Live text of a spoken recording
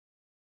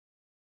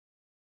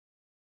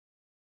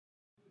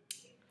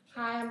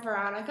Hi, I'm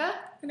Veronica.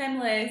 And I'm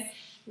Liz.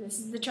 This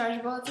is the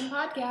Charge Bulletin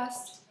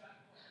podcast.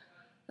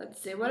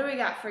 Let's see, what do we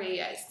got for you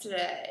guys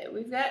today?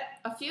 We've got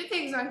a few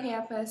things on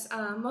campus,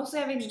 mostly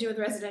having to do with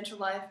residential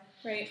life.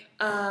 Right.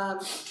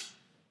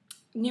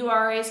 New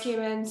RAs came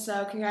in,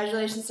 so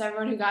congratulations to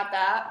everyone who got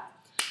that.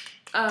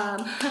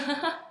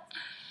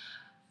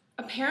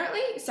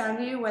 Apparently,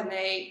 Soundview, when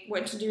they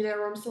went to do their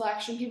room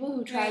selection, people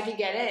who tried to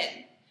get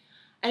in,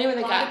 anyone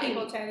that got in. A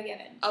lot of people tried to get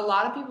in. A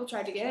lot of people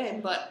tried to get in,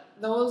 but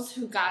those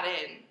who got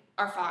in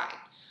are fine.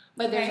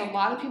 But there's a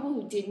lot of people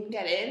who didn't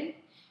get in,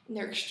 and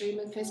they're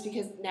extremely pissed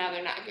because now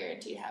they're not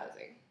guaranteed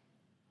housing.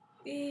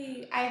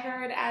 I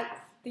heard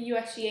at the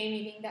USGA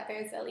meeting that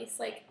there's at least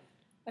like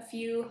a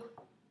few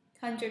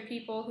hundred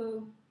people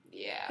who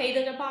paid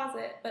a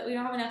deposit, but we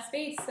don't have enough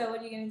space, so what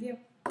are you going to do?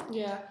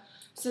 Yeah.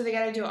 So they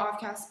got to do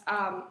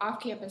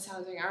off-campus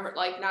housing, or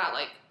like not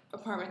like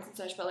apartments and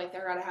such, but like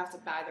they're gonna have to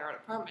buy their own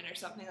apartment or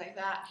something like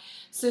that.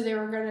 So they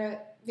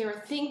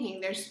were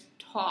thinking. There's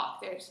talk.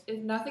 There's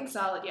nothing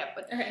solid yet,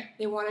 but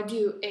they want to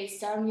do a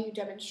Soundview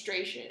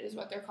demonstration, is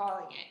what they're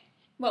calling it.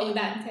 What would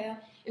that entail?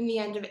 In the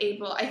end of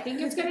April, I think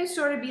it's gonna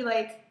sort of be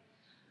like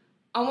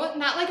almost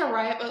not like a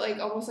riot, but like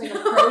almost like a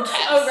protest.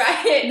 A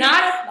riot,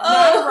 not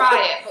a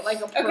riot, but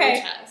like a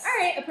protest. All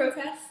right, a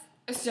protest.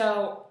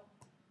 So.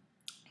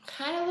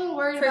 Kind of a little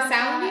worried about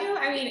Soundview? that.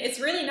 I mean, it's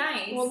really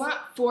nice. Well,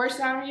 not for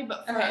Soundview,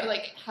 but for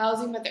like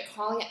housing, but they're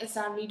calling it the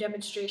Soundview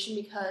demonstration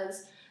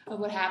because of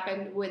what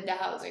happened with the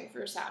housing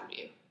for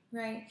Soundview.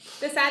 Right.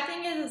 The sad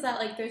thing is that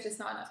like there's just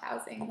not enough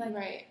housing.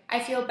 Like, I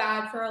feel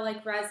bad for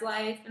like Res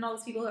Life and all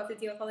those people who have to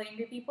deal with all the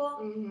angry people.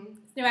 Mm-hmm.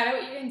 No matter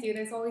what you're gonna do,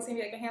 there's always gonna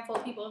be like a handful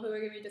of people who are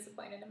gonna be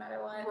disappointed no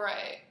matter what.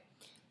 Right.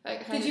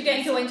 Like, did you get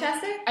into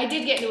Winchester? I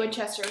did get into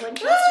Winchester.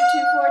 Winchester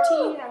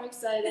 214. I'm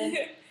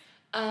excited.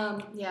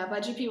 A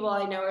bunch of people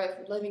I know are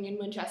living in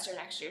Winchester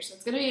next year, so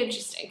it's going to be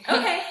interesting.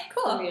 Okay,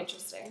 cool. It's going to be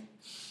interesting.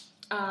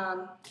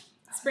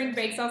 Spring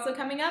break's also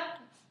coming up.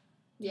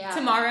 Yeah.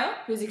 Tomorrow.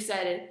 Who's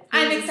excited?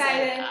 I'm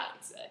excited.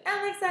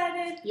 I'm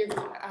excited. You're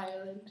going to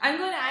Ireland. I'm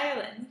going to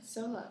Ireland.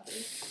 So lovely.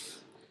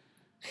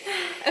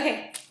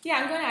 Okay. Yeah,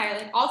 I'm going to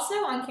Ireland. Also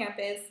on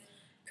campus,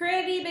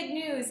 pretty big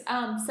news.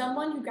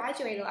 Someone who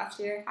graduated last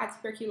year had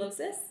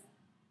tuberculosis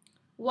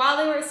while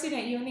they were a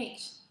student at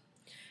UMH.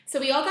 So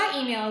we all got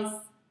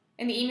emails.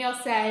 And the email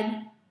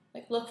said,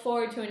 like, look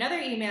forward to another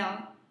email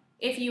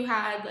if you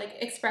had, like,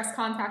 express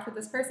contact with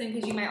this person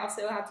because you might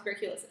also have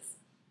tuberculosis.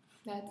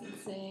 That's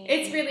insane.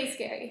 It's really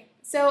scary.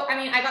 So,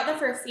 I mean, I got the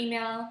first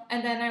email,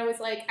 and then I was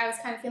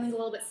kind of feeling a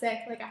little bit sick,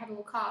 like I had a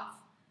little cough.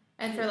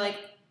 And for, like,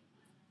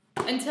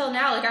 until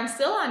now, like, I'm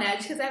still on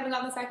edge because I haven't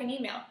gotten the second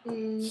email.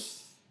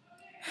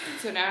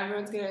 So now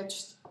everyone's going to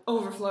just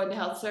overflow into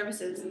health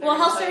services. Well,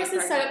 health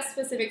services set up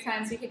specific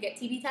times so you could get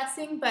TB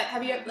testing, but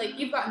have you, like,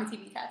 you've gotten the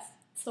TB test.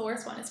 It's the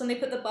worst one. It's when they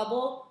put the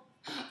bubble.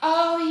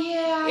 Oh,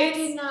 yeah. I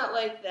did not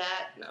like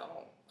that.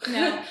 No.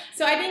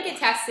 So I didn't get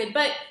tested,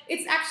 but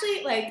it's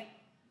actually, like,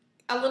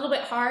 a little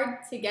bit hard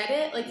to get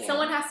it. Like,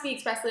 someone has to be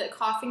expressly like,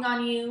 coughing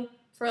on you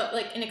for,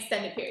 like, an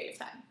extended period of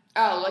time.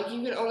 Oh, like,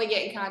 you could only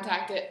get in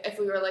contact if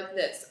we were like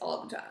this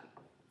all the time.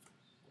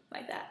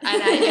 Like that.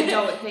 And I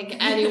don't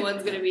think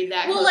anyone's going to be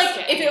that close like,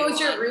 to if anyone. it was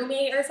your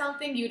roommate or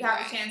something, you'd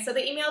have a chance. So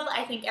they emailed,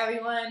 I think,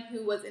 everyone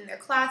who was in their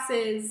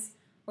classes,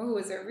 or who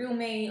was their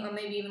roommate, or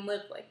maybe even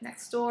lived, like,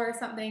 next door or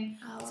something.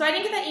 Oh. So I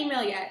didn't get that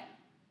email yet.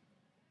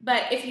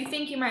 But if you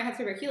think you might have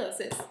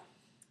tuberculosis,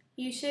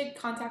 you should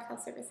contact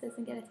health services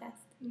and get a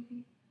test. Mm-hmm.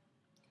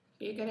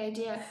 Be a good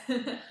idea.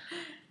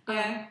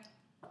 Yeah.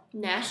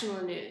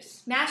 National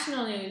news.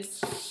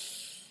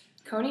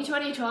 Coney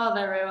 2012,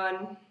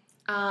 everyone.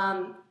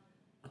 I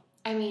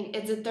mean,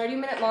 it's a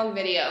 30-minute long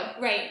video.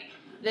 Right.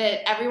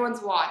 That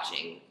everyone's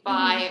watching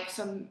by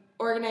some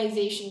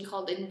organization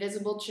called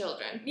Invisible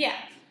Children. Yeah.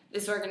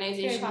 This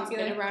organization has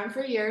been around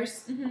for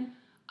years,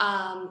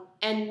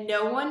 and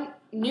no one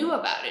knew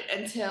about it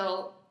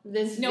until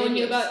this video. No one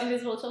knew about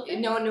Invisible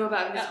Children? No one knew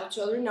about Invisible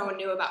Children. No one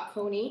knew about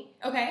Coney.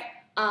 Okay.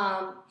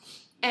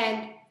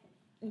 And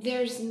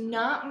there's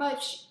not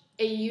much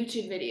a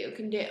YouTube video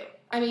can do.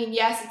 I mean,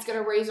 yes, it's going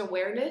to raise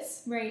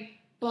awareness. Right.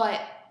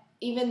 But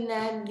even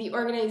then, the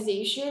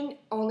organization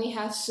only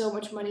has so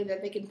much money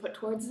that they can put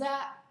towards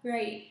that.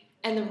 Right.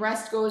 And the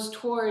rest goes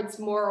towards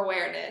more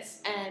awareness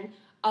and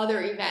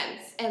other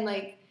events. And,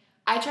 like,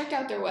 I checked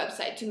out their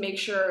website to make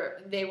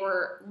sure they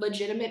were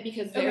legitimate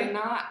because they're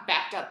not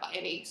backed up by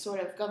any sort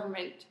of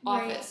government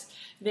office.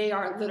 They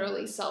are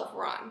literally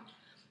self-run.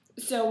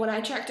 So when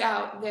I checked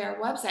out their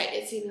website,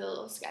 it seemed a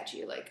little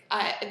sketchy. Like,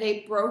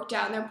 they broke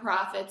down their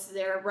profits,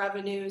 their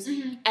revenues,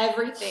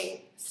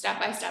 everything step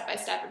by step by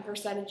step, and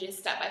percentages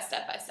step by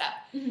step by step.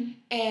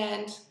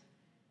 And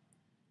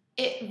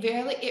it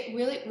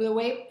really, the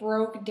way it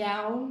broke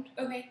down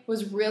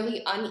was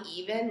really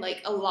uneven.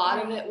 Like, a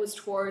lot of it was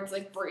towards,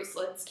 like,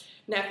 bracelets,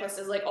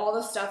 necklaces, like, all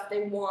the stuff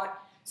they want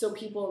so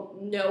people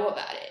know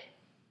about it.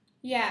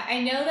 Yeah,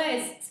 I know that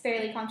it's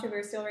fairly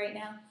controversial right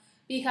now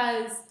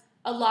because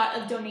a lot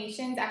of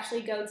donations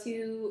actually go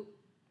to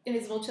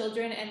Invisible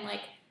Children, and,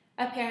 like,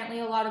 Apparently,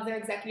 a lot of their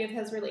executives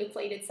has really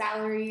inflated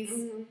salaries.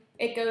 Mm-hmm.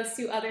 It goes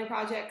to other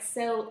projects.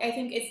 So I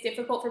think it's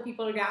difficult for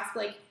people to grasp,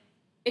 like,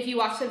 if you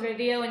watch the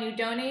video and you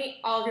donate,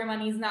 all of your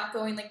money is not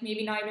going, like,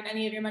 maybe not even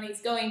any of your money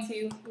is going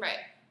to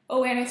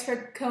awareness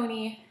for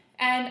Coney.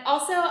 And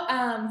also,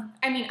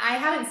 I mean, I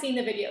haven't seen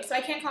the video, so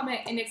I can't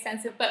comment in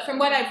extensive, but from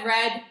what I've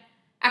read,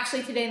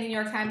 actually today in the New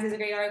York Times, there's a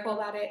great article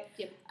about it.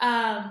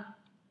 Yep.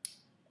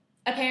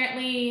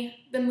 Apparently,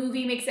 the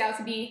movie makes it out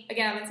to be,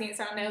 again, I haven't seen it,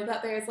 so I don't know,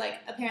 but there's, like,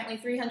 apparently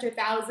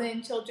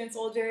 300,000 children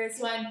soldiers,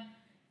 when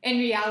in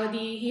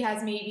reality, he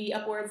has maybe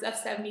upwards of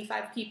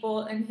 75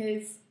 people in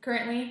his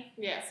currently.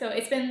 Yeah. So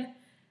it's been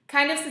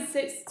kind of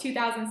since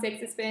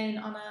 2006, it's been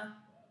on a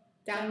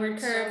downward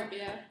curve. So,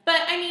 yeah.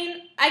 But, I mean,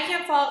 I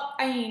can't fault,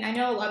 I mean, I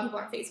know a lot of people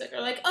on Facebook are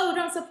like, oh,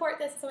 don't support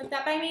this and stuff like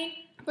that, but I mean,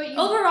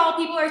 overall,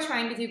 people are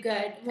trying to do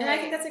good, and I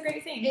think that's a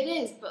great thing. It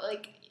is, but,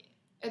 like,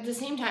 at the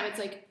same time, it's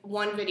like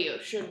one video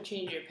shouldn't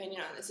change your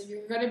opinion on this. If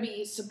you're going to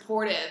be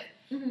supportive,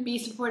 be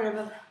supportive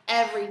of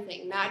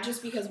everything, not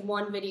just because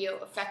one video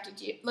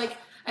affected you. Like,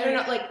 I don't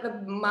know,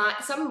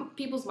 like, some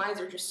people's minds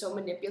are just so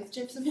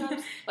manipulative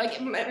sometimes. Like,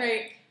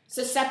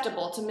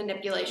 susceptible to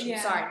manipulation.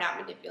 Yeah. Sorry, not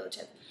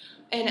manipulative.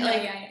 And, I know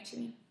what you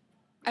mean.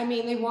 I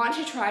mean, they want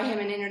to try him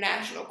in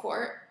international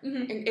court,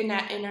 in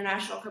that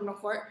international criminal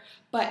court,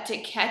 but to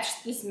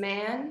catch this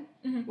man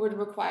would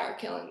require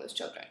killing those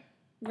children.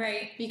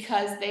 Right.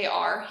 Because they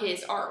are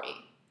his army.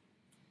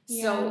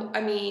 Yeah. So,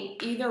 I mean,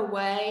 either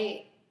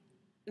way,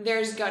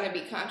 there's going to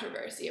be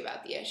controversy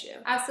about the issue.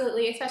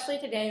 Absolutely. Especially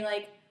today,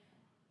 like,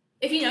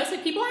 if you notice,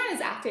 like, people aren't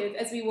as active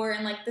as we were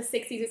in, like, the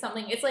 60s or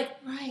something. It's like,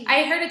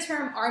 I heard a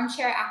term,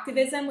 armchair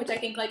activism, which I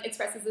think, like,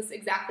 expresses this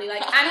exactly.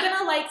 Like, I'm going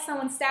to like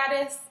someone's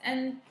status,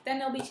 and then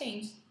they'll be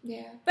changed.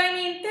 Yeah. But, I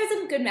mean, there's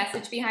a good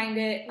message behind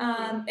it.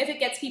 If it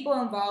gets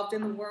people involved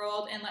in the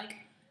world and, like,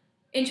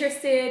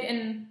 interested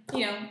in,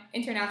 you know,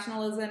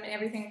 internationalism and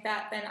everything like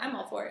that, then I'm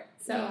all for it.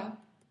 So,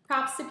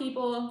 props to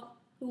people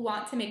who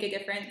want to make a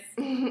difference.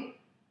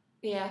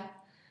 Yeah.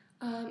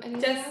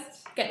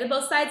 Just get to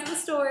both sides of the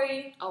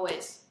story.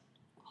 Always.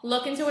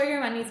 Look into where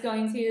your money's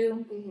going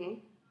to.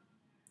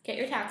 Get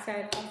your tax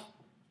write-off.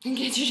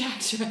 Get your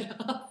tax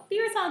write-off. Be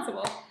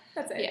responsible.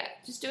 That's it. Yeah.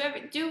 Just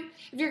if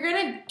you're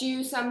going to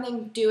do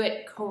something, do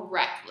it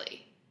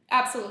correctly.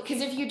 Absolutely.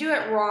 Because if you do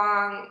it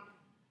wrong,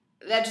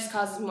 that just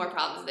causes more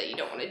problems that you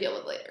don't want to deal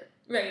with later.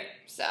 Right.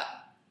 So.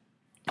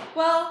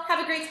 Well, have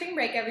a great spring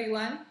break,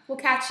 everyone. We'll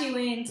catch you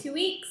in 2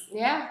 weeks.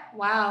 Yeah.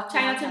 Wow.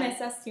 Try not to miss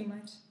us too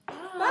much.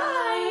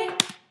 Bye.